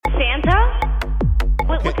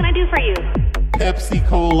What can I do for you? Pepsi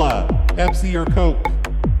Cola. Pepsi or Coke?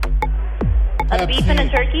 A beef and a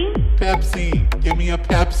turkey? Pepsi. Give me a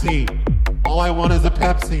Pepsi. All I want is a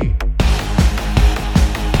Pepsi.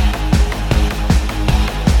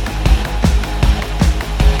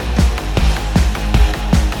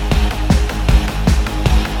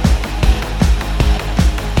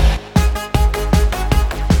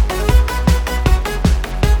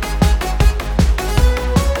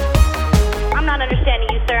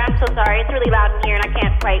 So sorry, it's really loud in here and I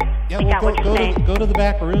can't quite make out what you're saying. Go to the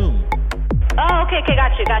back room. Oh, okay,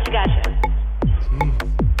 gotcha. Jeez.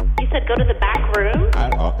 You said go to the back room?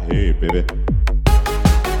 Hey, baby.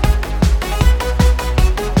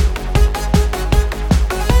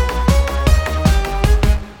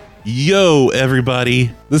 Yo,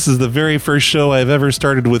 everybody. This is the very first show I've ever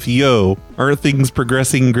started with yo. Aren't things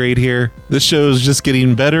progressing great here? This show is just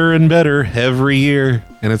getting better and better every year.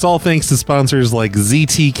 And it's all thanks to sponsors like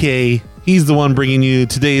ZTK. He's the one bringing you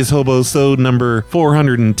today's Hobosode number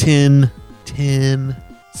 410.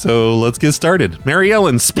 So let's get started. Mary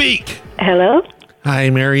Ellen, speak! Hello?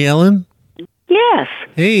 Hi, Mary Ellen. Yes.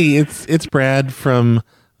 Hey, it's Brad from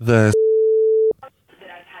the...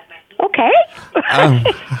 Okay.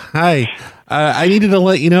 Hi. I needed to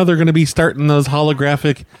let you know they're going to be starting those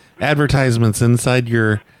holographic advertisements inside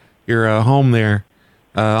your home there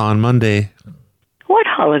on Monday. What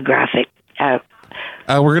holographic?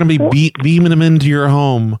 We're going to be beaming them into your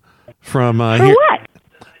home from for here. What?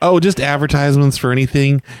 Oh, just advertisements for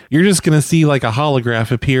anything. You're just going to see like a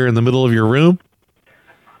holograph appear in the middle of your room,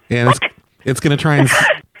 and it's going to try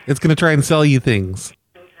and sell you things.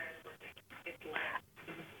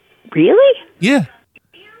 Really? Yeah.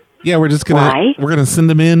 We're gonna send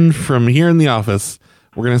them in from here in the office.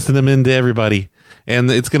 We're gonna send them in to everybody, and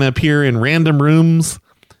it's gonna appear in random rooms,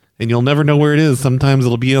 and you'll never know where it is. Sometimes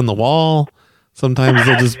it'll be on the wall. Sometimes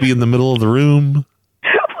it'll just be in the middle of the room.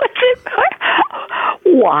 What's it?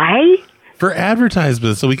 Why? For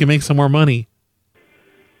advertisements, so we can make some more money.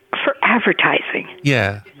 For advertising?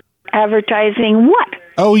 Yeah. Advertising what?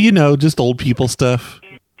 Oh, just old people stuff.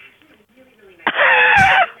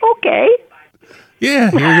 Okay.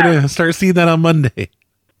 Yeah, you're gonna start seeing that on Monday.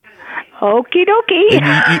 Okie dokie.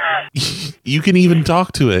 And you can even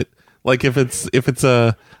talk to it. Like if it's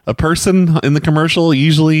a person in the commercial,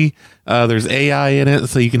 usually there's AI in it,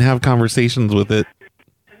 so you can have conversations with it.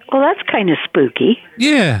 Well, that's kind of spooky.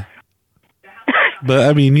 Yeah. But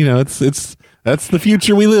I mean, that's the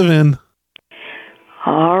future we live in.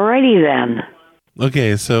 Alrighty then.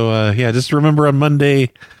 Okay, so just remember on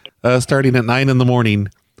Monday, starting at 9 a.m,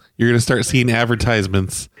 you're going to start seeing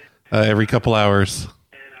advertisements every couple hours.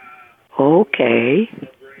 Okay.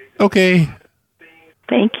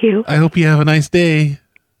 Thank you. I hope you have a nice day.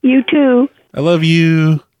 You too. I love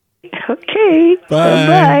you. Okay. Bye.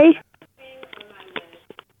 Bye.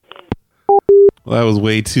 Well, that was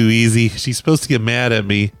way too easy. She's supposed to get mad at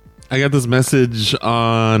me. I got this message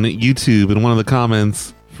on YouTube in one of the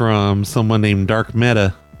comments from someone named Dark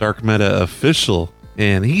Meta Official.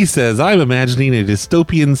 And he says, I'm imagining a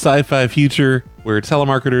dystopian sci-fi future where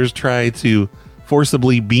telemarketers try to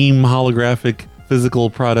forcibly beam holographic physical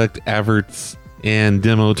product adverts and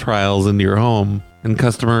demo trials into your home. And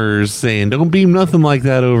customers saying, don't beam nothing like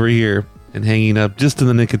that over here. And hanging up just in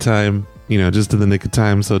the nick of time,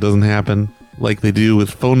 so it doesn't happen like they do with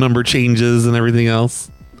phone number changes and everything else.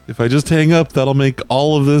 If I just hang up, that'll make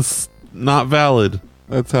all of this not valid.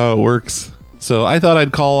 That's how it works. So I thought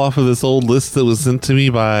I'd call off of this old list that was sent to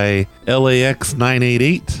me by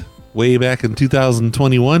LAX988 way back in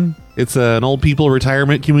 2021. It's an old people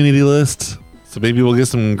retirement community list. So maybe we'll get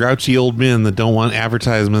some grouchy old men that don't want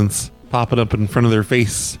advertisements popping up in front of their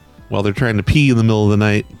face while they're trying to pee in the middle of the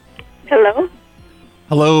night. Hello?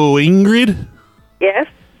 Hello, Ingrid? Yes?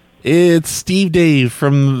 It's Steve Dave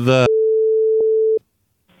from the...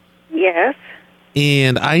 Yes?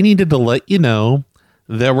 And I needed to let you know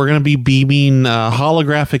that we're going to be beaming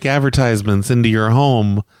holographic advertisements into your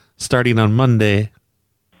home starting on Monday.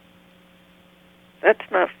 That's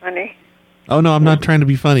not funny. Oh, no, I'm not trying to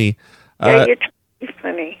be funny. Yeah, you're trying to be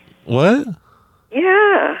funny. What?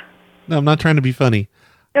 Yeah. No, I'm not trying to be funny.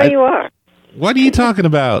 No, you are. What are you talking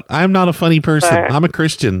about? I'm not a funny person. I'm a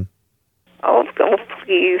Christian. Oh,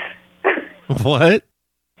 please. What?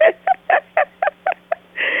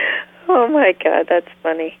 Oh, my God, that's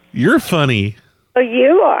funny. You're funny. Oh,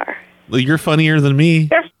 you are. Well, you're funnier than me.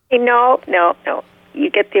 No. You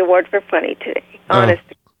get the award for funny today. Honest.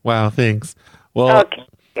 Oh, wow, thanks. Well, okay.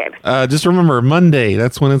 Good. Just remember, Monday,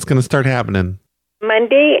 that's when it's going to start happening.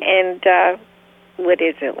 Monday, and what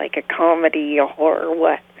is it, like a comedy, a horror,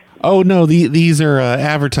 what? Oh, no, these are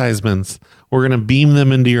advertisements. We're going to beam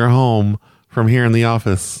them into your home from here in the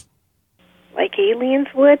office. Like aliens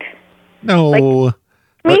would? No. Like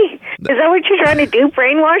me? Is that what you're trying to do?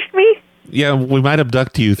 Brainwash me? Yeah, we might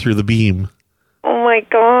abduct you through the beam. Oh, my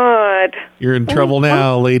God. You're in trouble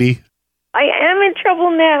now, lady. I am in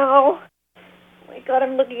trouble now. Oh, my God,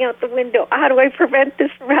 I'm looking out the window. How do I prevent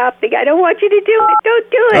this from happening? I don't want you to do it.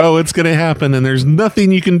 Don't do it. Oh, it's going to happen, and there's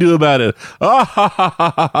nothing you can do about it. Ah, ha, ha,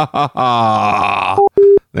 ha, ha, ha, ha.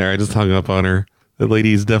 There, I just hung up on her. That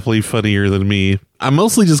lady's definitely funnier than me. I'm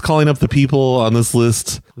mostly just calling up the people on this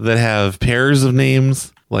list that have pairs of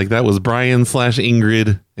names. Like that was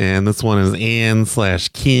Brian/Ingrid, and this one is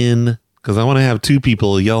Ann/Kin. Because I want to have two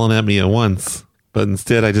people yelling at me at once. But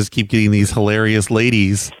instead, I just keep getting these hilarious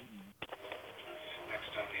ladies.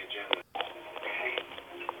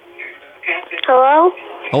 Hello?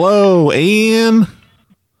 Hello, Ann.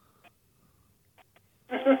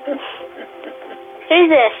 Who's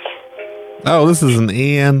this? Oh, this isn't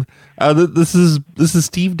Ann. This is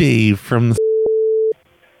Steve Dave from the...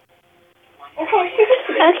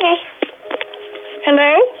 Okay.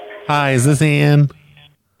 Hello? Hi, is this Ann?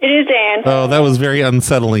 It is Ann. Oh, that was very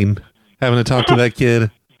unsettling, having to talk to that kid.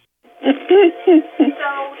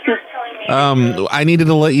 I needed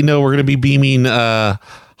to let you know we're going to be beaming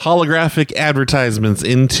holographic advertisements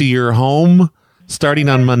into your home starting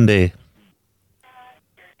on Monday.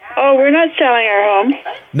 Oh, we're not selling our home.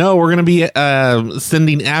 No, we're going to be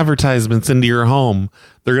sending advertisements into your home.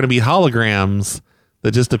 They're going to be holograms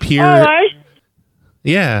that just appear. Oh,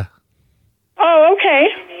 Yeah. Oh, okay.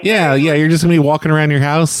 Yeah. You're just going to be walking around your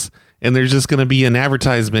house, and there's just going to be an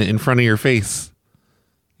advertisement in front of your face.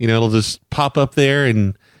 You know, it'll just pop up there,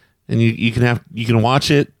 and you can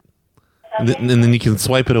watch it, and then you can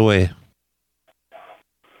swipe it away.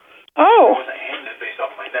 Oh.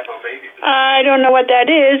 I don't know what that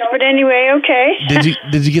is, but anyway, okay.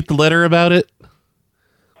 Did you get the letter about it?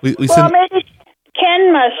 We well, sent. maybe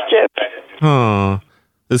Ken must have. Oh,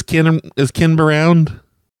 is Ken around?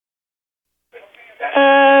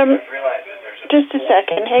 Just a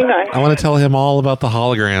second. Hang on. I want to tell him all about the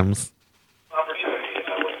holograms.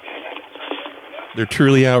 They're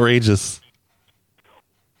truly outrageous.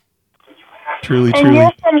 Truly. And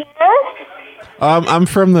you're from here? I'm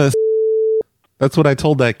from the... That's what I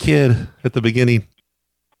told that kid at the beginning.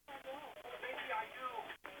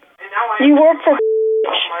 You work for...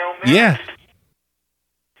 Yeah.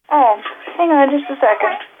 Oh, hang on just a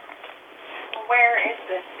second. Where is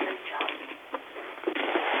this?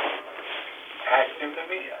 Ask him to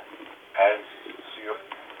meet us. As you...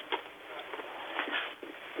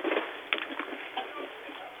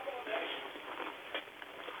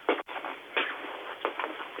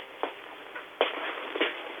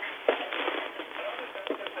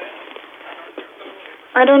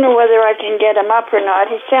 I don't know whether I can get him up or not.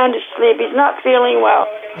 He sounded asleep. He's not feeling well.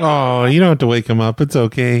 Oh, you don't have to wake him up. It's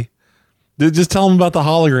okay. Just tell him about the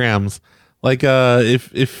holograms. Like,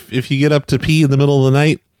 if you get up to pee in the middle of the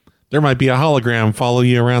night, there might be a hologram follow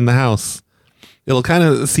you around the house. It'll kind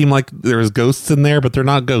of seem like there's ghosts in there, but they're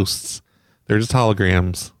not ghosts. They're just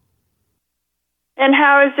holograms. And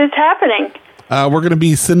how is this happening? We're going to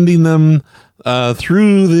be sending them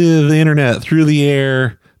through the internet, through the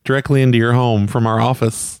air, directly into your home from our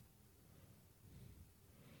office.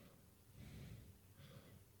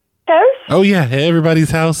 House? Oh, yeah. Everybody's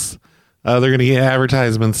house. They're going to get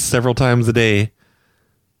advertisements several times a day.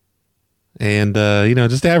 And,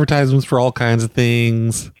 just advertisements for all kinds of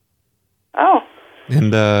things. Oh.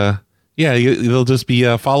 And, they'll just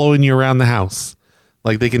be following you around the house.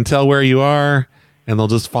 Like, they can tell where you are, and they'll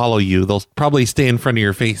just follow you. They'll probably stay in front of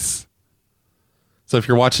your face. So if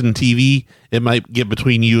you're watching TV, it might get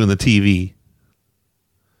between you and the TV.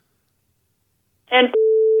 And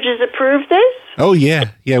has approved this? Oh,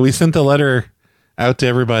 yeah. Yeah, we sent the letter out to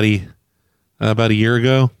everybody about a year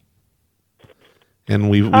ago. And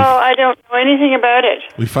I don't know anything about it.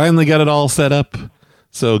 We finally got it all set up.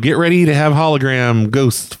 So get ready to have hologram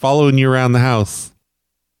ghosts following you around the house.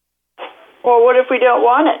 Well, what if we don't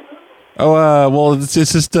want it? Oh, well, it's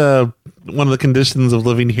just one of the conditions of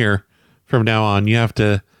living here from now on. You have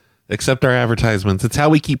to accept our advertisements. It's how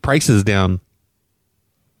we keep prices down.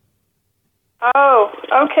 Oh,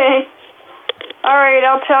 okay. All right,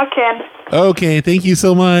 I'll tell Ken. Okay, thank you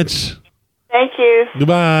so much. Thank you.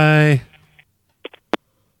 Goodbye.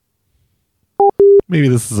 Maybe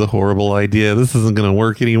this is a horrible idea. This isn't going to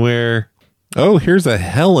work anywhere. Oh, here's a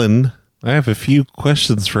Helen. I have a few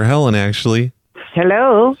questions for Helen, actually.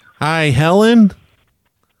 Hello? Hi, Helen.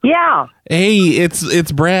 Yeah. Hey,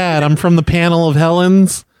 it's Brad. I'm from the panel of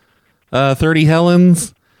Helens, 30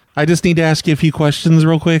 Helens. I just need to ask you a few questions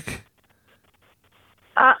real quick.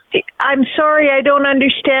 I'm sorry, I don't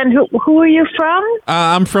understand. Who are you from?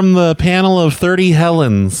 I'm from the panel of 30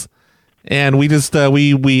 Helens, and we just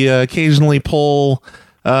we occasionally poll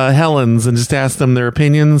Helens and just ask them their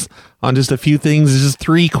opinions on just a few things. It's just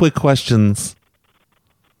 3 quick questions.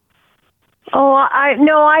 Oh,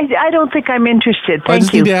 I don't think I'm interested. Thank you. I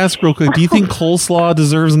just need to ask real quick. Do you think coleslaw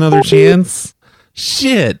deserves another chance?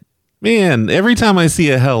 Shit, man! Every time I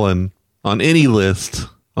see a Helen on any list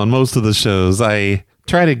on most of the shows, I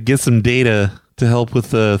try to get some data to help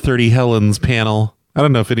with the 30 Helens panel. I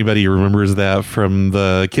don't know if anybody remembers that from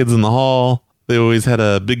the Kids in the Hall. They always had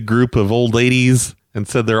a big group of old ladies and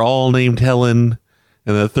said they're all named Helen,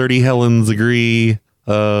 and the 30 Helens agree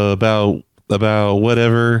about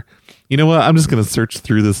whatever. You know what? I'm just going to search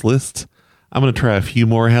through this list. I'm going to try a few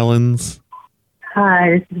more Helens.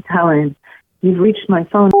 Hi, this is Helen. You've reached my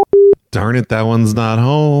phone. Darn it, that one's not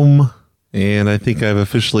home. And I think I've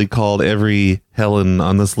officially called every Helen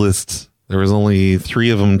on this list. There was only 3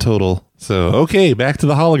 of them total. So, okay, back to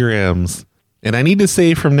the holograms. And I need to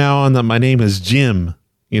say from now on that my name is Jim.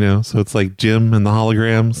 You know, so it's like Jim and the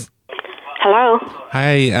holograms. Hello?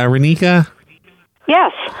 Hi, Renika?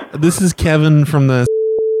 Yes. This is Kevin from the...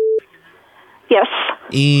 Yes.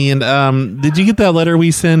 And did you get that letter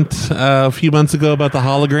we sent a few months ago about the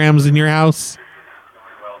holograms in your house?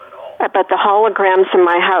 About the holograms in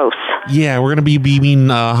my house. Yeah, we're going to be beaming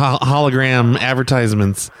hologram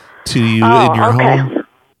advertisements to you in your home.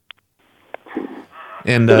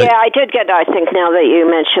 And yeah, I did get it, I think, now that you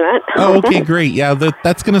mention it. Oh, okay, great. Yeah,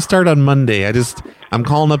 that's going to start on Monday. I'm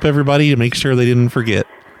calling up everybody to make sure they didn't forget.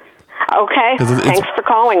 Okay, thanks for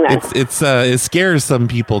calling then. It scares some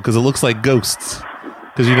people because it looks like ghosts.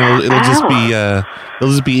 Because, you know, it'll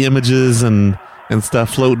just be images and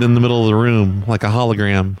stuff floating in the middle of the room like a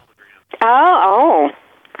hologram. Oh,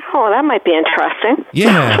 that might be interesting.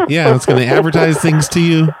 Yeah, it's going to advertise things to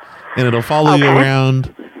you, and it'll follow you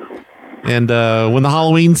around. And when the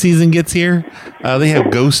Halloween season gets here, they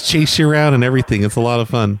have ghosts chase you around and everything. It's a lot of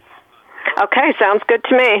fun. Okay, sounds good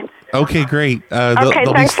to me. Okay, great. Okay,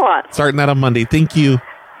 thanks a lot. Starting that on Monday. Thank you.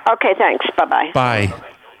 Okay, thanks. Bye-bye. Bye.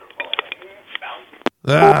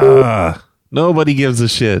 Nobody gives a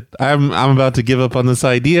shit. I'm about to give up on this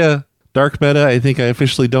idea. Dark Meta, I think I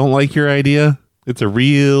officially don't like your idea. It's a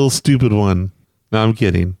real stupid one. No, I'm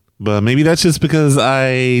kidding. But maybe that's just because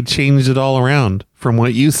I changed it all around from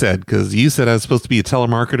what you said, because you said I was supposed to be a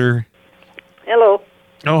telemarketer. Hello.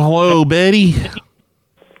 Oh, hello, Betty.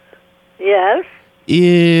 Yes.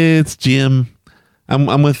 It's Jim.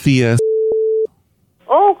 I'm with the...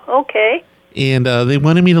 Oh, okay. And they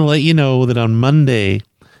wanted me to let you know that on Monday,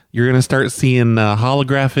 you're going to start seeing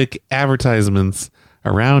holographic advertisements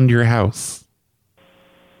around your house.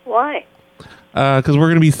 Why? Because we're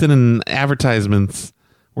going to be sending advertisements.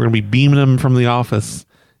 We're going to be beaming them from the office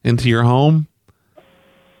into your home.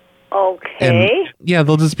 Okay. And, yeah,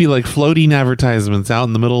 they'll just be like floating advertisements out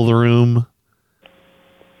in the middle of the room.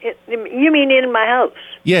 You mean in my house?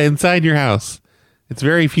 Yeah, inside your house. It's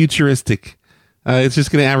very futuristic. It's just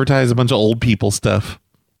going to advertise a bunch of old people stuff.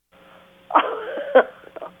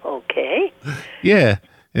 Okay. Yeah.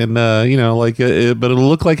 And, you know, like, but it'll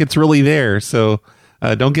look like it's really there. So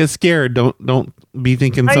don't get scared. Don't be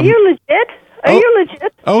thinking Are you legit? Are you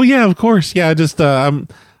legit? Oh, yeah, of course. Yeah, just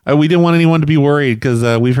we didn't want anyone to be worried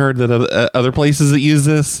because we've heard that other places that use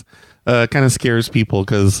this kind of scares people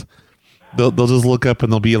because they'll just look up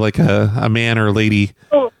and there'll be like a man or a lady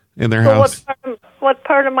in their house. What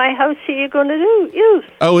part of my house are you going to use?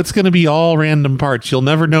 Oh, it's going to be all random parts. You'll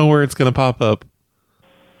never know where it's going to pop up.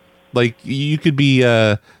 Like, you could be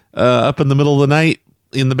up in the middle of the night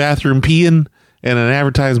in the bathroom peeing, and an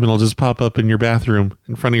advertisement will just pop up in your bathroom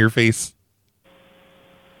in front of your face.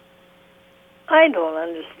 I don't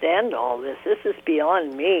understand all this. This is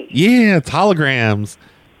beyond me. Yeah, it's holograms.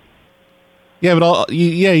 Yeah, but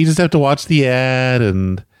you just have to watch the ad,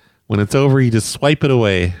 and when it's over, you just swipe it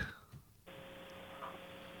away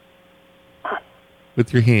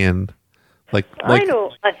with your hand. Like I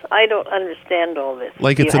don't understand all this.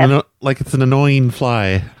 Like it's an annoying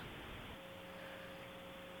fly.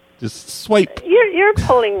 Just swipe. You're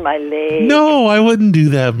pulling my leg. No, I wouldn't do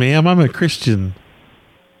that, ma'am. I'm a Christian.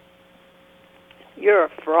 You're a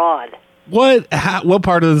fraud. What? What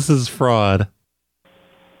part of this is fraud?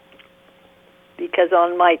 Because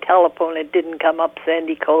on my telephone it didn't come up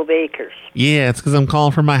Sandy Cove Acres. Yeah, it's because I'm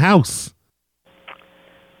calling from my house.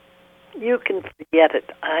 You can forget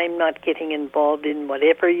it. I'm not getting involved in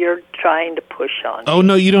whatever you're trying to push on. Oh,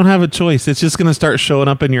 no, you don't have a choice. It's just going to start showing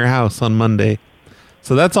up in your house on Monday.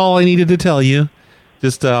 So that's all I needed to tell you.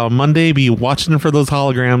 Just Monday, be watching for those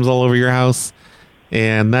holograms all over your house,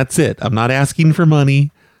 and that's it. I'm not asking for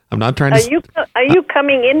money. I'm not trying to... Are you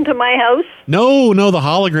coming into my house? No, the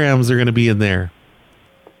holograms are going to be in there.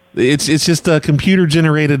 It's just a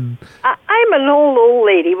computer-generated... I'm an old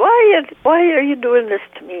lady. Why are you doing this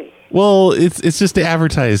to me? Well, it's just to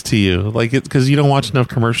advertise to you, like because you don't watch enough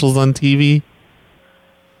commercials on TV.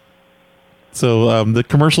 So the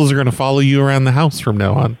commercials are going to follow you around the house from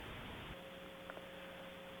now on.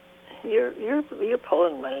 You're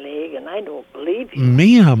pulling my leg, and I don't believe you.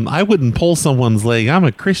 Ma'am, I wouldn't pull someone's leg. I'm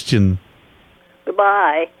a Christian.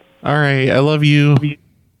 Goodbye. All right, I love you.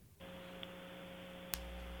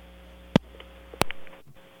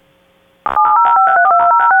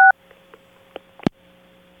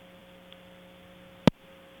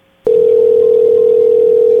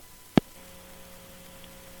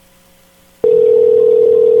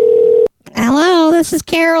 Hello, this is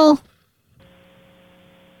Carol.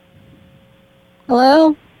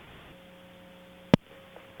 Hello?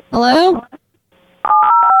 Hello?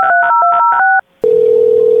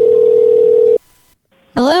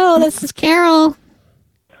 Hello, this is Carol.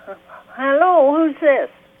 Hello, who's this?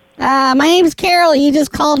 My name's Carol. You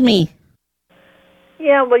just called me.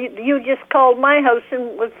 Yeah, well, you just called my house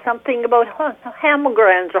and with something about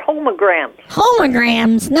homograms or homograms.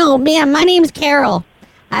 Homograms? No, ma'am, my name's Carol.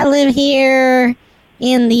 I live here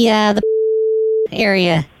in the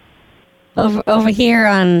area. Over here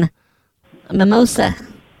on Mimosa.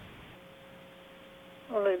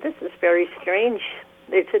 Well, this is very strange.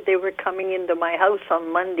 They said they were coming into my house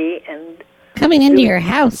on Monday and... Coming into your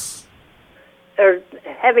house? Or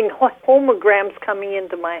having homograms coming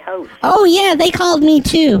into my house. Oh, yeah, they called me,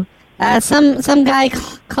 too. Some guy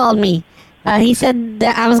called me. He said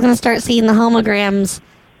that I was going to start seeing the homograms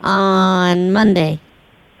on Monday.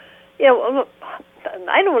 Yeah, well,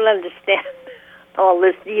 I don't understand all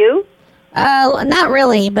this, do you? Not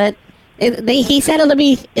really, but he said it'll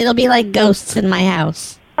be like ghosts in my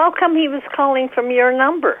house. How come he was calling from your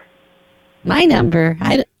number? My number?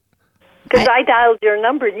 Because I dialed your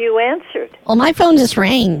number and you answered. Well, my phone just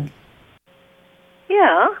rang.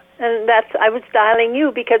 Yeah, and I was dialing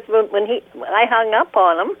you because when I hung up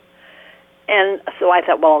on him, and so I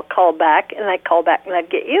thought, well, I'll call back, and I call back and I'd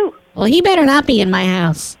get you. Well, he better not be in my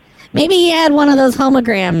house. Maybe he had one of those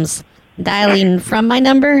homograms dialing from my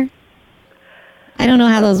number. I don't know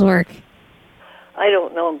how those work. I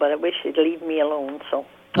don't know, but I wish you'd leave me alone, so.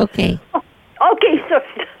 Okay. Okay, so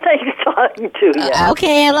thanks talking to you.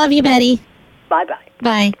 Okay, I love you, Betty. Bye-bye.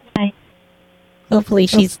 Bye. Bye. Hopefully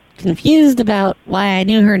she's confused about why I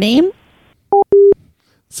knew her name.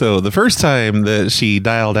 So the first time that she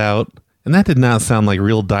dialed out, and that did not sound like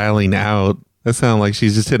real dialing out. That sounded like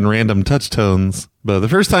she's just hitting random touch tones. But the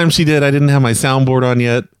first time she did, I didn't have my soundboard on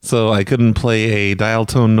yet, so I couldn't play a dial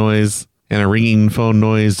tone noise and a ringing phone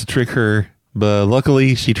noise to trick her. But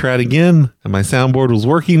luckily, she tried again, and my soundboard was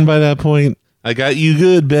working by that point. I got you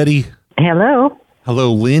good, Betty. Hello?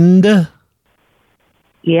 Hello, Linda?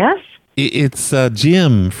 Yes? It's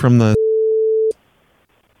Jim from the...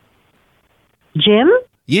 Jim?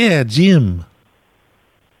 Yeah, Jim.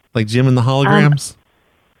 Like Jim and the holograms?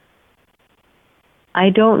 I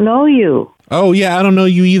don't know you. Oh, yeah, I don't know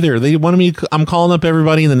you either. They wanted me... I'm calling up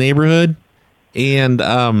everybody in the neighborhood, and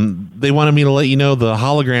they wanted me to let you know the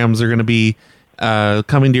holograms are going to be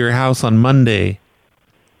coming to your house on Monday.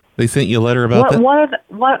 They sent you a letter about that.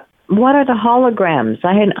 What are the holograms?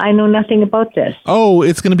 I know nothing about this. Oh,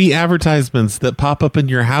 it's going to be advertisements that pop up in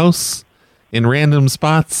your house in random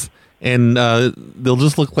spots, and they'll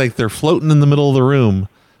just look like they're floating in the middle of the room,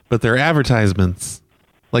 but they're advertisements,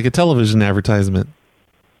 like a television advertisement.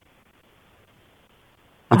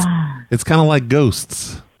 It's kind of like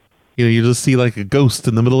ghosts. You know, you just see like a ghost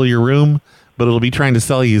in the middle of your room, but it'll be trying to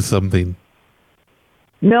sell you something.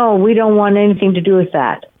 No, we don't want anything to do with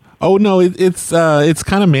that. Oh no, it's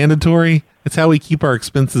kind of mandatory. It's how we keep our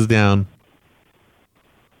expenses down.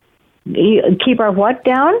 Keep our what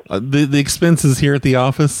down? The expenses here at the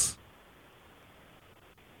office.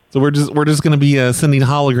 So we're just going to be sending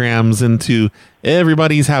holograms into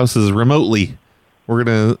everybody's houses remotely. We're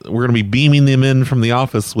gonna be beaming them in from the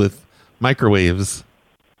office with microwaves.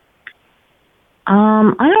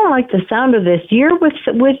 I don't like the sound of this. You're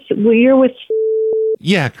with.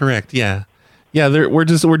 Yeah, correct. Yeah. We're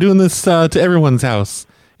doing this to everyone's house.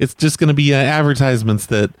 It's just going to be advertisements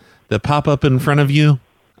that pop up in front of you,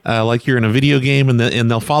 like you're in a video game, and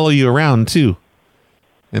they'll follow you around too,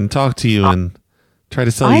 and talk to you and try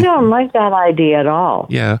to sell you. I don't like that idea at all.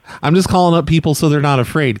 Yeah, I'm just calling up people so they're not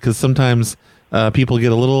afraid, because sometimes people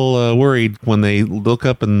get a little worried when they look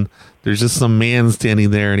up and there's just some man standing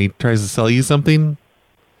there and he tries to sell you something.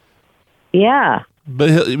 Yeah.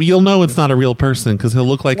 But you'll know it's not a real person because he'll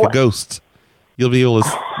look like a ghost. You'll be able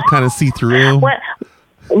to kind of see through him.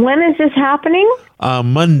 When is this happening?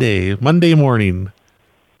 Monday morning.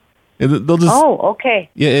 And they'll just. Oh, okay.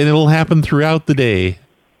 Yeah, and it'll happen throughout the day.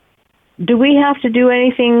 Do we have to do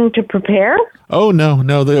anything to prepare? Oh no,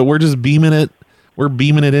 we're just beaming it. We're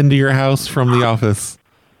beaming it into your house from the office.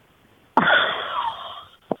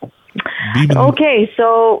 Okay,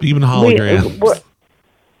 so beaming holograms.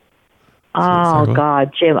 Oh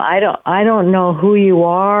God, Jim, I don't know who you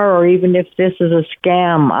are, or even if this is a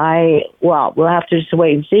scam. We'll have to just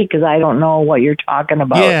wait and see because I don't know what you're talking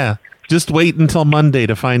about. Yeah, just wait until Monday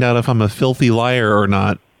to find out if I'm a filthy liar or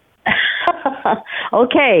not.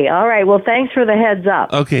 Okay, all right. Well, thanks for the heads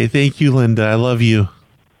up. Okay, thank you, Linda. I love you.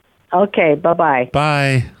 Okay, bye-bye.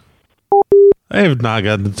 Bye. I have not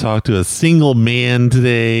gotten to talk to a single man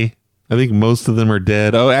today. I think most of them are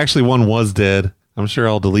dead. Oh, actually, one was dead. I'm sure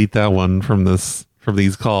I'll delete that one from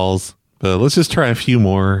these calls. But let's just try a few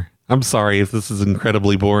more. I'm sorry if this is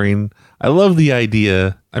incredibly boring. I love the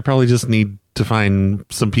idea. I probably just need to find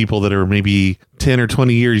some people that are maybe 10 or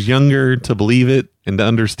 20 years younger to believe it and to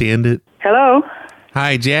understand it. Hello?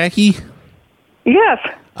 Hi, Jackie? Yes.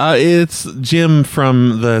 It's Jim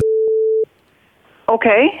from the...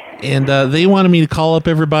 Okay. And they wanted me to call up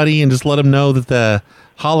everybody and just let them know that the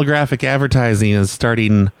holographic advertising is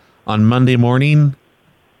starting on Monday morning.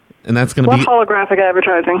 And that's going to be... What holographic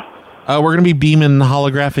advertising? We're going to be beaming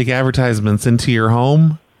holographic advertisements into your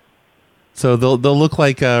home. So they'll look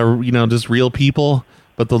like, just real people,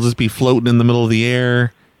 but they'll just be floating in the middle of the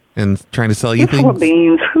air and trying to sell you things. Full of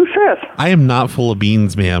beans. Who says? I am not full of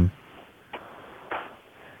beans, ma'am.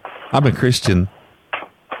 I'm a Christian.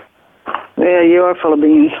 Yeah, you are full of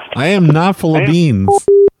beans. I am not full of beans.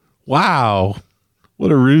 Wow.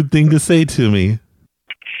 What a rude thing to say to me.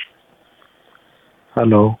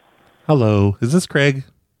 Hello. Hello. Is this Craig?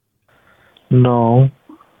 No.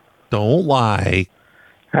 Don't lie.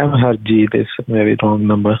 I'm Harji. This is a very wrong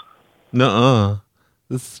number. Nuh-uh.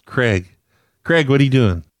 This is Craig. Craig, what are you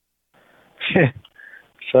doing?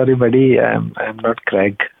 Sorry, buddy. I'm not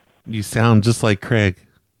Craig. You sound just like Craig.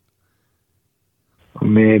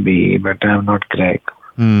 Maybe, but I'm not Craig.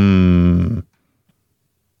 All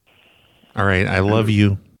right. I love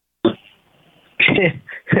you.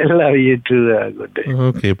 I love you too. Good day.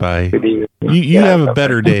 Okay, bye. You have a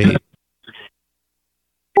better day.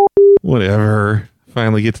 Whatever.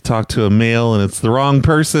 Finally get to talk to a male and it's the wrong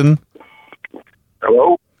person.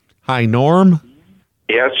 Hello? Hi, Norm.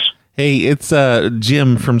 Yes? Hey, it's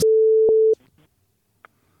Jim from...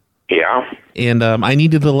 Yeah? And I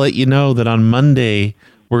needed to let you know that on Monday,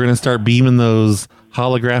 we're going to start beaming those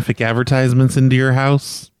holographic advertisements into your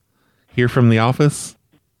house here from the office.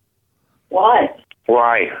 What?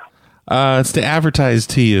 Why? It's to advertise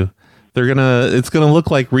to you. It's gonna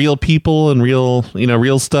look like real people and real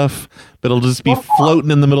stuff, but it'll just be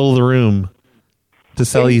floating in the middle of the room to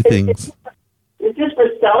sell you things. Is this for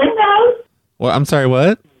selling the house? Well, I'm sorry,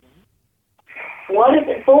 what? What is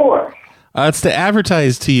it for? It's to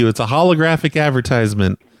advertise to you. It's a holographic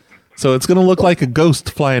advertisement. So it's gonna look like a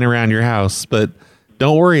ghost flying around your house, but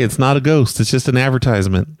don't worry, it's not a ghost. It's just an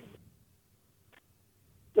advertisement.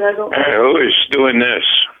 Who is doing this?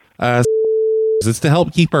 It's to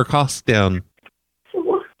help keep our costs down.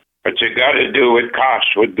 But you got to do with costs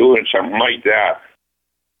with doing something like that.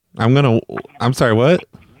 I'm sorry, what?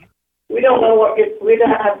 We don't know we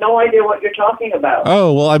have no idea what you're talking about.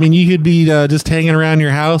 Oh, well, I mean, you could be just hanging around your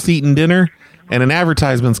house eating dinner, and an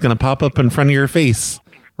advertisement's going to pop up in front of your face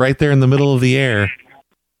right there in the middle of the air.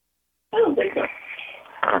 I don't think so.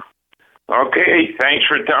 Okay, thanks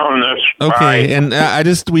for telling us. Okay, Bye. and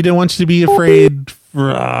we didn't want you to be afraid.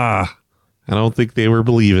 I don't think they were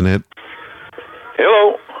believing it.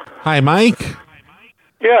 Hello? Hi, Mike.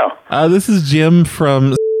 Yeah. This is Jim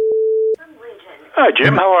from... Hi,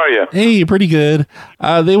 Jim. How are you? Hey, pretty good.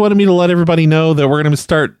 They wanted me to let everybody know that we're going to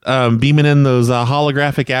start beaming in those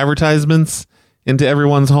holographic advertisements into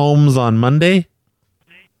everyone's homes on Monday.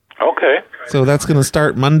 Okay. So that's going to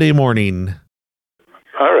start Monday morning.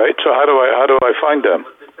 All right. So how do I find them?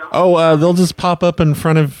 Oh, they'll just pop up in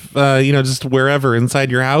front of just wherever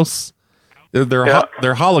inside your house. They're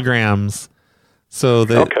holograms. So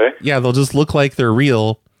they'll just look like they're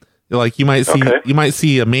real. Like you might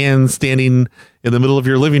see a man standing in the middle of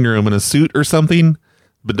your living room in a suit or something,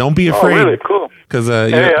 but don't be afraid. Oh, really? Cool. Because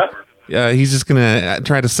he's just gonna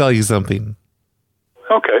try to sell you something.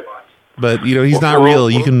 Okay. But he's not real.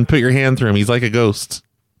 You can put your hand through him. He's like a ghost.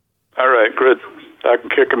 All right, good. I can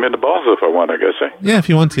kick him in the balls if I want, I guess. Yeah, if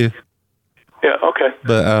you want to. Yeah. Okay.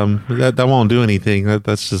 But that won't do anything.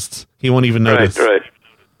 That's just he won't even notice. Right.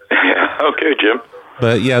 Yeah. Okay, Jim.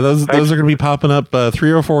 But yeah, those are going to be popping up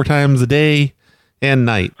 3 or 4 times a day and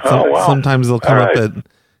night. Wow. Sometimes they'll come All up right.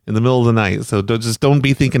 in the middle of the night. So don't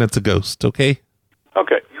be thinking it's a ghost, okay?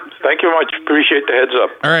 Okay. Thank you much. Appreciate the heads up.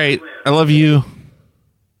 All right. I love you. All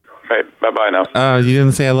right. Bye-bye now. You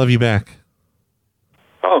didn't say I love you back.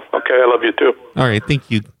 Oh, okay. I love you too. All right. Thank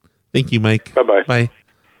you. Thank you, Mike. Bye-bye. Bye.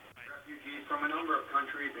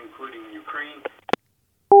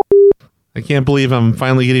 I can't believe I'm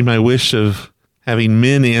finally getting my wish of having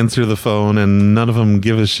men answer the phone and none of them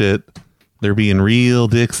give a shit. They're being real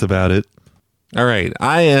dicks about it. All right.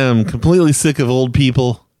 I am completely sick of old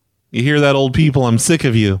people. You hear that, old people? I'm sick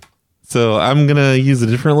of you. So I'm going to use a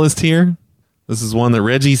different list here. This is one that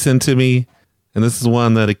Reggie sent to me, and this is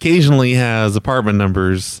one that occasionally has apartment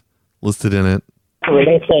numbers listed in it.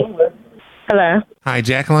 Hello. Hi,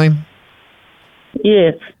 Jacqueline.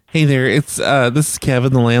 Yes. Hey there. It's this is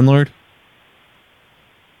Kevin, the landlord.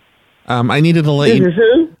 I needed to let This you. is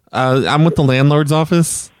who? I'm with the landlord's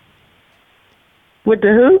office. With the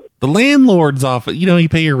who? The landlord's office. You know, you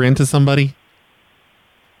pay your rent to somebody.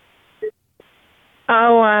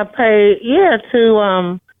 Oh, I pay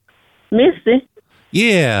to Misty.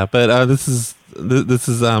 Yeah, but this is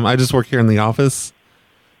I just work here in the office.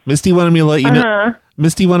 Misty wanted me to let you know.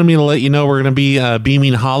 Misty wanted me to let you know we're going to be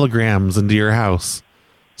beaming holograms into your house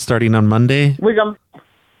starting on Monday. We're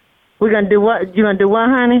gonna do what? You gonna do what,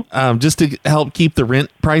 honey? Just to help keep the rent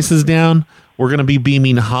prices down, we're going to be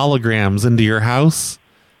beaming holograms into your house,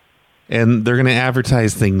 and they're going to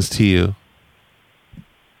advertise things to you.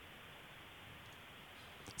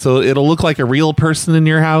 So it'll look like a real person in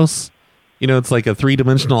your house. You know, it's like a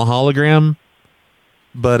 3-dimensional hologram,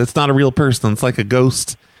 but it's not a real person. It's like a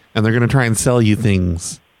ghost, and they're going to try and sell you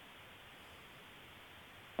things.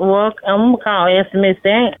 Well, I'm gonna call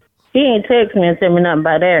SMS. He ain't text me and tell me nothing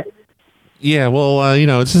about that. Yeah, well, you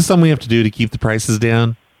know, it's just something we have to do to keep the prices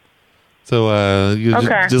down. So you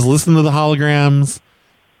just listen to the holograms,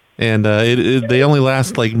 and they only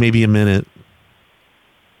last like maybe a minute.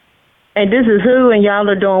 And this is who, and y'all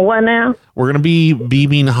are doing what now? We're going to be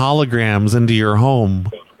beaming holograms into your home.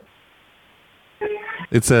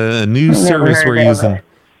 It's a new service we're using.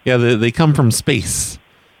 Yeah, they come from space.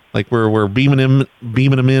 Like we're beaming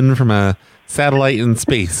them in from a satellite in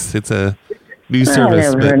space. It's a new service.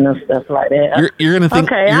 I never heard no stuff like that. You're gonna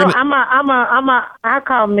think. Okay, I'll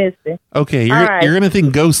call Misty. Okay, All you're gonna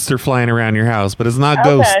think ghosts are flying around your house, but it's not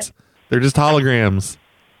ghosts. They're just holograms.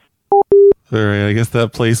 All right, I guess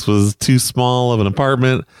that place was too small of an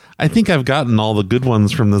apartment. I think I've gotten all the good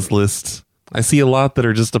ones from this list. I see a lot that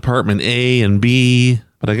are just apartment A and B,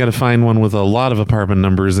 but I got to find one with a lot of apartment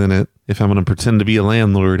numbers in it if I'm going to pretend to be a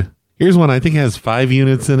landlord. Here's one I think has 5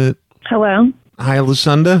 units in it. Hello? Hi,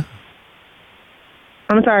 LaShunda.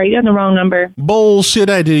 I'm sorry, you got the wrong number. Bullshit,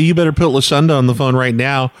 I do. You better put LaShunda on the phone right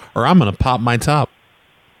now, or I'm going to pop my top.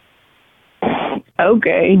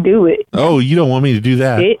 Okay, do it. Oh, you don't want me to do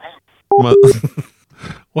that.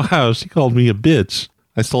 Wow, she called me a bitch.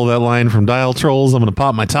 I stole that line from Dial Trolls. I'm going to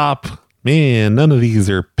pop my top. Man, none of these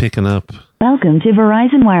are picking up. Welcome to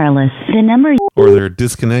Verizon Wireless. The number... Or they're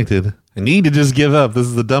disconnected. I need to just give up. This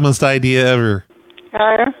is the dumbest idea ever.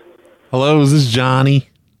 Hello? Hello, is this Johnny?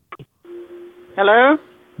 Hello?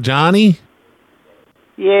 Johnny?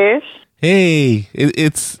 Yes? Hey,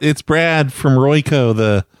 it's Brad from Royco,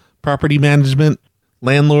 the property management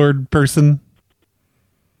landlord person.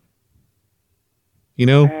 You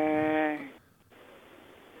know?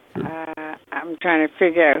 I'm trying to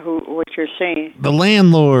figure out what you're saying. The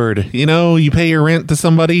landlord. You know, you pay your rent to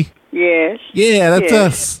somebody? Yes. Yeah, that's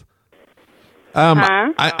us.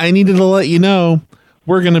 I needed to let you know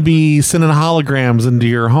we're going to be sending holograms into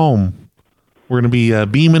your home. We're going to be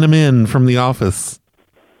beaming them in from the office.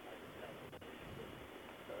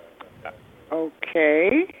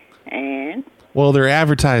 Okay. And? Well, they're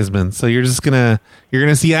advertisements, so you're gonna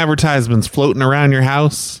see advertisements floating around your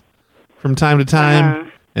house from time to time,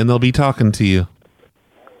 and they'll be talking to you.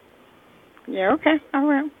 Yeah. Okay. All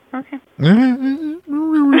right. Okay. I'm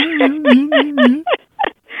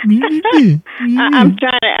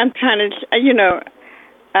trying to. You know,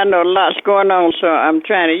 I know lots going on, so I'm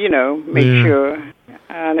trying to, make sure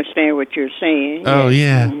I understand what you're saying. Oh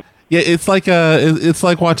yeah. It's like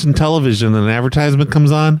watching television and an advertisement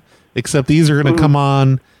comes on. Except these are going to come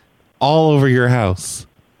on all over your house.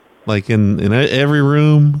 Like in every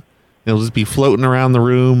room. It'll just be floating around the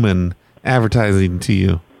room and advertising to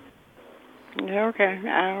you. Okay.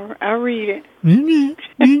 I'll read it.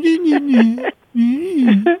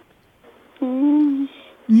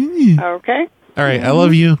 Okay. All right. I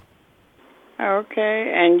love you.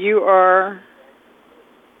 Okay. And you are?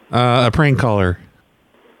 A prank caller.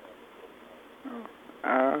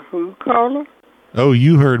 caller? Oh,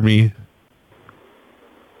 you heard me.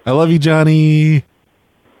 I love you, Johnny.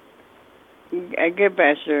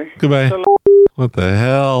 Goodbye, sir. Goodbye. What the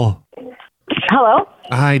hell? Hello?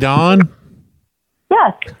 Hi, Dawn.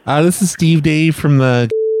 Yes. This is Steve Dave from the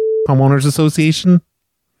Homeowners Association.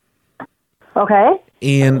 Okay.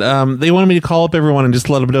 And they wanted me to call up everyone and just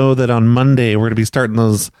let them know that on Monday we're going to be starting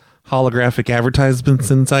those holographic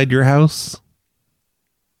advertisements inside your house.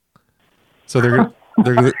 So they're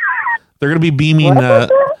going to be beaming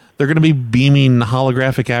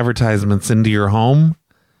holographic advertisements into your home,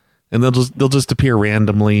 and they'll just appear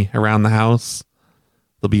randomly around the house.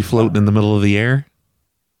 They'll be floating in the middle of the air.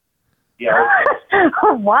 Yeah.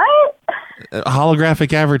 What?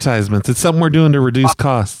 Holographic advertisements. It's something we're doing to reduce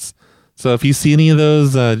costs. So if you see any of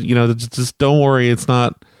those, just don't worry. It's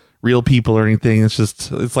not real people or anything.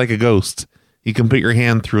 It's like a ghost. You can put your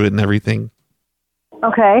hand through it and everything.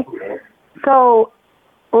 Okay. So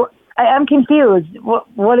I'm confused.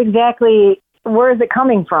 What exactly? Where is it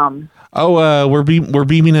coming from? Oh, we're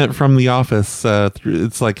beaming it from the office.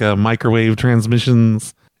 It's like microwave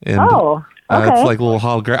transmissions, and okay. It's like little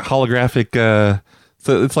holographic.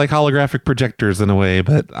 So it's like holographic projectors in a way,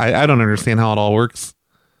 but I don't understand how it all works.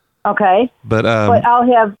 Okay. But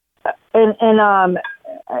I'll have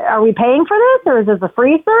are we paying for this, or is this a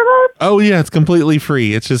free service? Oh yeah, it's completely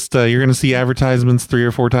free. It's just you're going to see advertisements 3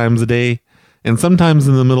 or 4 times a day, and sometimes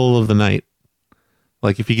in the middle of the night.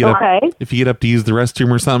 Like if you get up to use the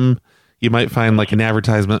restroom or something, you might find like an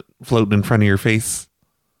advertisement floating in front of your face.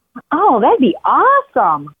 Oh, that'd be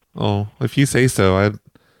awesome. Oh, if you say so.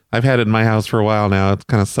 I've had it in my house for a while now. It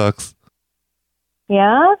kind of sucks.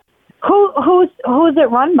 Yeah? Who's it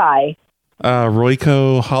run by?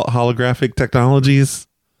 Royco Holographic Technologies.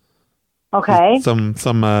 Okay. Some.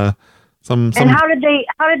 And how did they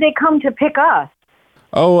come to pick us?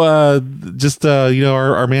 Oh, just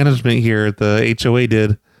our management here at the HOA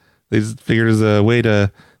did. They just figured as a way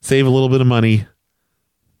to save a little bit of money.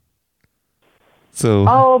 So.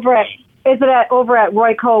 Oh, over at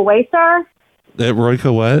Royco Waystar? At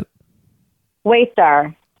Royco what?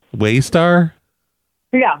 Waystar. Waystar?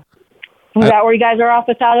 Yeah. Is that where you guys are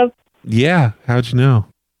office out of? Yeah. How'd you know?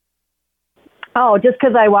 Oh, just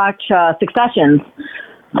because I watch Succession,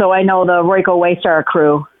 so I know the Royco Waystar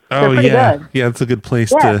crew. Oh, they're pretty good. Yeah, it's a good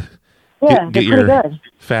place to get your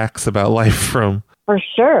facts about life from. For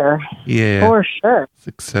sure. Yeah. For sure.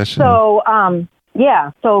 Succession. So,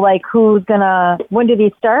 so like when did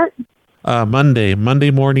he start?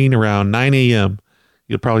 Monday morning around 9 a.m.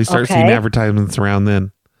 You'll probably start seeing advertisements around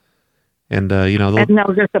then. And,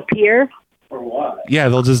 they'll just appear? For what? Yeah,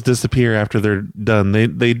 they'll just disappear after they're done.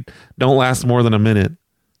 They don't last more than a minute.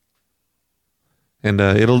 And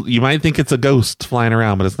you might think it's a ghost flying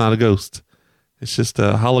around, but it's not a ghost. It's just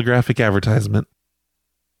a holographic advertisement.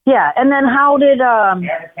 Yeah, and then how did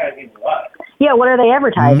advertising what? Yeah, what are they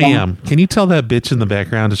advertising? Ma'am, can you tell that bitch in the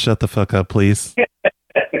background to shut the fuck up, please?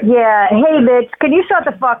 Yeah, hey bitch, can you shut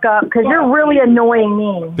the fuck up? Because you're really annoying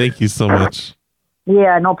me. Thank you so much.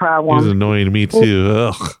 Yeah, no problem. It was annoying me too.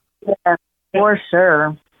 Ugh. Yeah, for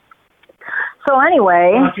sure. So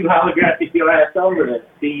anyway. Why don't you holographic your ass over there,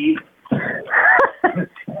 Steve?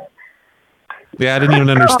 Yeah, I didn't even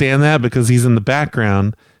understand that because he's in the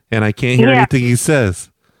background and I can't hear anything he says.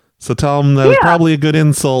 So tell him that was probably a good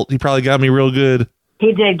insult. He probably got me real good.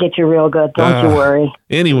 He did get you real good. Don't you worry.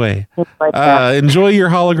 Anyway, enjoy your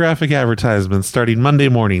holographic advertisements starting Monday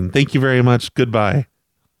morning. Thank you very much. Goodbye.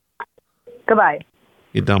 Goodbye.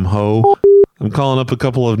 You dumb hoe. I'm calling up a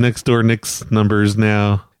couple of Next Door Nick's numbers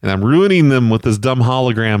now, and I'm ruining them with this dumb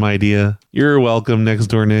hologram idea. You're welcome, Next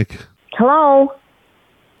Door Nick. Hello?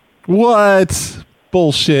 What?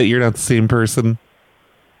 Bullshit. You're not the same person.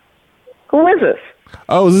 Who is this?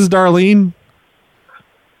 Oh, is this Darlene?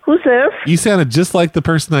 Who's this? You sounded just like the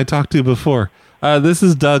person I talked to before. This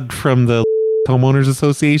is Doug from the Homeowners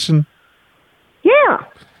Association. Yeah.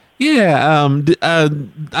 Yeah. I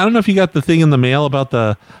don't know if you got the thing in the mail about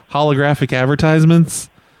the holographic advertisements,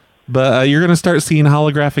 but you're going to start seeing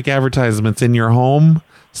holographic advertisements in your home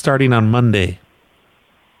starting on Monday.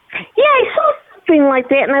 Yeah, I saw something like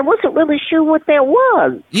that, and I wasn't really sure what that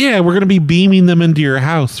was. Yeah, we're going to be beaming them into your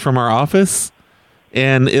house from our office,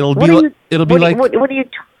 and it'll be like... What are you...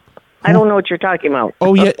 I don't know what you're talking about.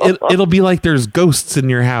 Oh, yeah, it'll be like there's ghosts in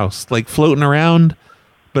your house, like floating around,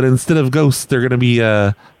 but instead of ghosts, they're going to be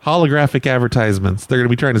holographic advertisements. They're going to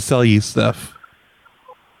be trying to sell you stuff.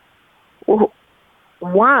 Well,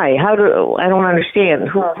 why? I don't understand.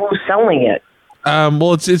 Who's selling it?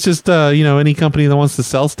 Well, it's just, any company that wants to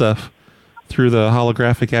sell stuff through the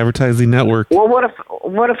Holographic Advertising Network. Well, what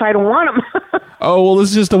if I don't want them? Oh, well,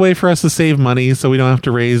 it's just a way for us to save money so we don't have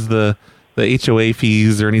to raise the HOA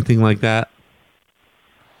fees or anything like that.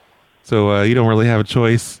 So you don't really have a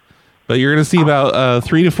choice. But you're going to see about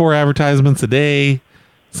 3 to 4 advertisements a day.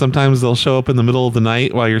 Sometimes they'll show up in the middle of the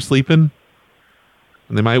night while you're sleeping.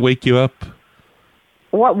 And they might wake you up.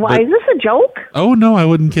 What? Why is this a joke? Oh, no, I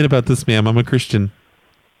wouldn't kid about this, ma'am. I'm a Christian.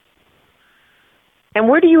 And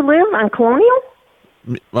where do you live? On Colonial?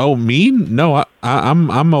 Oh, me? No,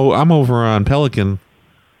 I'm over on Pelican.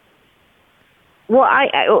 Well,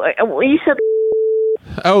 you said.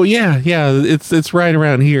 Oh yeah, it's right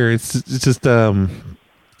around here. It's just they're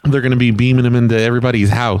going to be beaming them into everybody's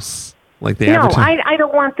house like they advertise. No, I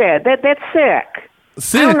don't want that. That's sick.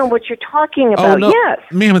 Sick? I don't know what you're talking about. Oh, no. Yes,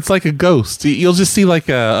 ma'am, it's like a ghost. You'll just see like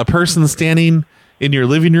a person standing in your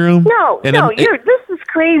living room. This is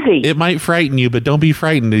crazy. It might frighten you, but don't be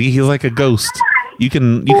frightened. He's like a ghost. You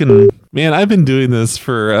can, man, I've been doing this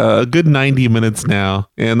for a good 90 minutes now,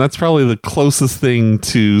 and that's probably the closest thing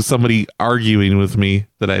to somebody arguing with me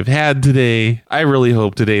that I've had today. I really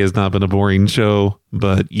hope today has not been a boring show,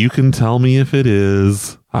 but you can tell me if it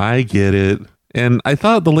is. I get it. And I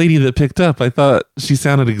thought the lady that picked up, I thought she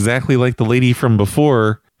sounded exactly like the lady from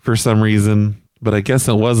before for some reason, but I guess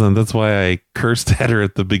it wasn't. That's why I cursed at her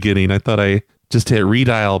at the beginning. I thought I just hit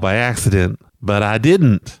redial by accident, but I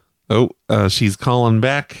didn't. Oh, she's calling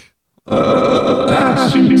back.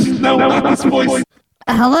 Shoot. No, not this voice.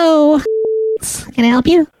 Hello. Can I help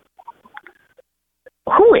you?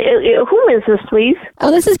 Who is this, please? Oh,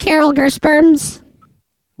 this is Carol Gersperms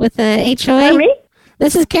with the HOA. Pardon me?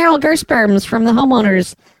 This is Carol Gersperms from the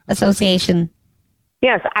Homeowners Association.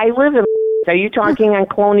 Yes, I live in. Are you talking on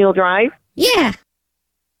Colonial Drive? Yeah.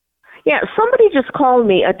 Yeah, somebody just called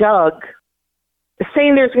me, a Doug,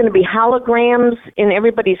 saying there's going to be holograms in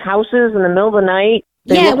everybody's houses in the middle of the night.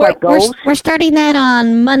 They look like ghosts. We're starting that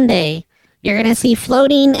on Monday. You're going to see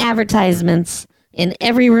floating advertisements in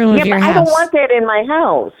every room of your house. I don't want that in my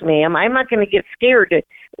house, ma'am. I'm not going to get scared.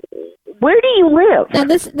 Where do you live? Now,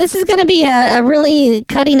 this is going to be a really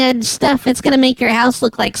cutting edge stuff. It's going to make your house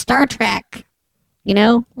look like Star Trek. You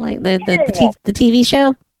know, like the TV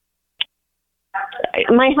show.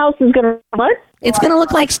 My house is going to what? It's going to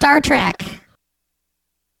look like Star Trek.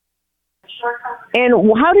 And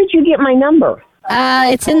how did you get my number?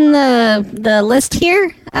 It's in the list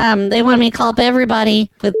here. They want me to call up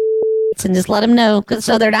everybody with and just let them know,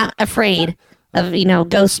 so they're not afraid of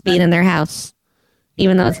ghosts being in their house,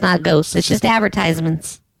 even though it's not ghosts. It's just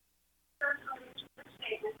advertisements.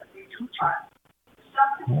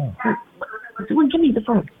 Give me the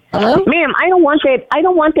phone. Hello, ma'am. I don't want that. I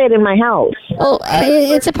don't want that in my house. Oh,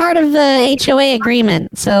 it's a part of the HOA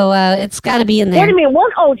agreement, so it's got to be in there. Wait a minute.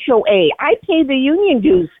 What HOA? I pay the union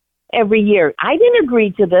dues every year. I didn't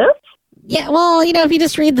agree to this. Yeah, well, if you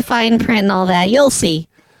just read the fine print and all that, you'll see.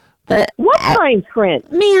 But what fine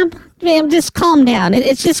print? Ma'am, just calm down.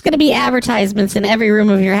 It's just going to be advertisements in every room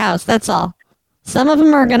of your house. That's all. Some of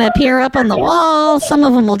them are going to appear up on the wall. Some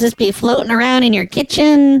of them will just be floating around in your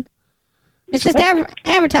kitchen. It's just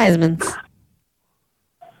advertisements.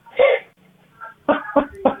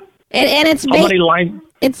 And it's how many lines?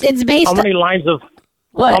 It's based. How many lines of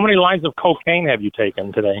what? How many lines of cocaine have you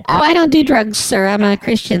taken today? Oh, I don't do drugs, sir. I'm a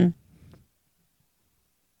Christian.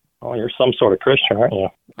 Oh, you're some sort of Christian, aren't you?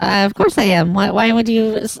 Of course I am. Why would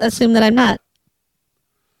you assume that I'm not?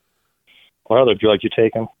 What other drugs you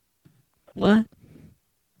taking? What?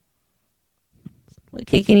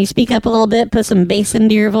 Okay, can you speak up a little bit? Put some bass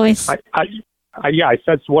into your voice. I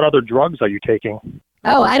said, what other drugs are you taking?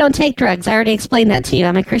 Oh, I don't take drugs. I already explained that to you.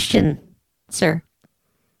 I'm a Christian, sir.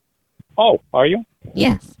 Oh, are you?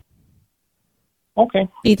 Yes. Okay.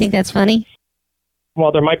 Do you think that's funny?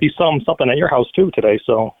 Well, there might be something at your house too today,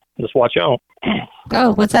 so just watch out.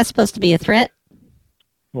 Oh, what's that supposed to be? A threat?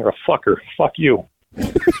 You're a fucker. Fuck you.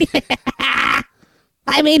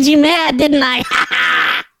 I made you mad, didn't I?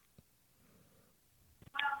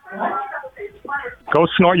 Go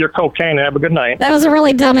snort your cocaine and have a good night. That was a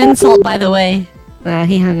really dumb insult, by the way.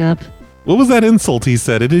 He hung up. What was that insult he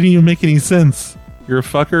said? It didn't even make any sense. You're a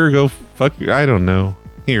fucker? Go fuck you. I don't know.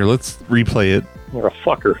 Here, let's replay it. You're a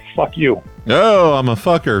fucker. Fuck you. Oh, I'm a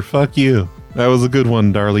fucker. Fuck you. That was a good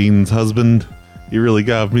one, Darlene's husband. You really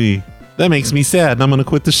got me. That makes me sad, and I'm going to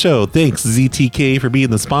quit the show. Thanks, ZTK, for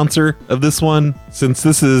being the sponsor of this one. Since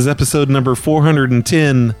this is episode number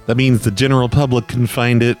 410, that means the general public can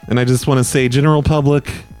find it. And I just want to say, general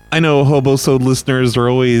public, I know Hobosode listeners are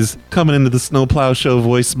always coming into the Snowplow Show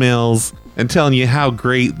voicemails and telling you how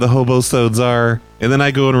great the Hobosodes are. And then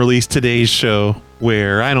I go and release today's show.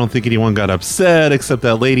 where I don't think anyone got upset except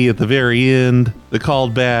that lady at the very end that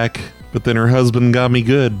called back, but then her husband got me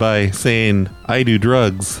good by saying, I do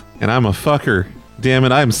drugs, and I'm a fucker. Damn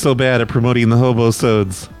it, I'm so bad at promoting the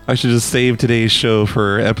Hobosodes. I should just save today's show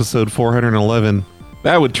for episode 411.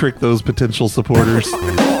 That would trick those potential supporters.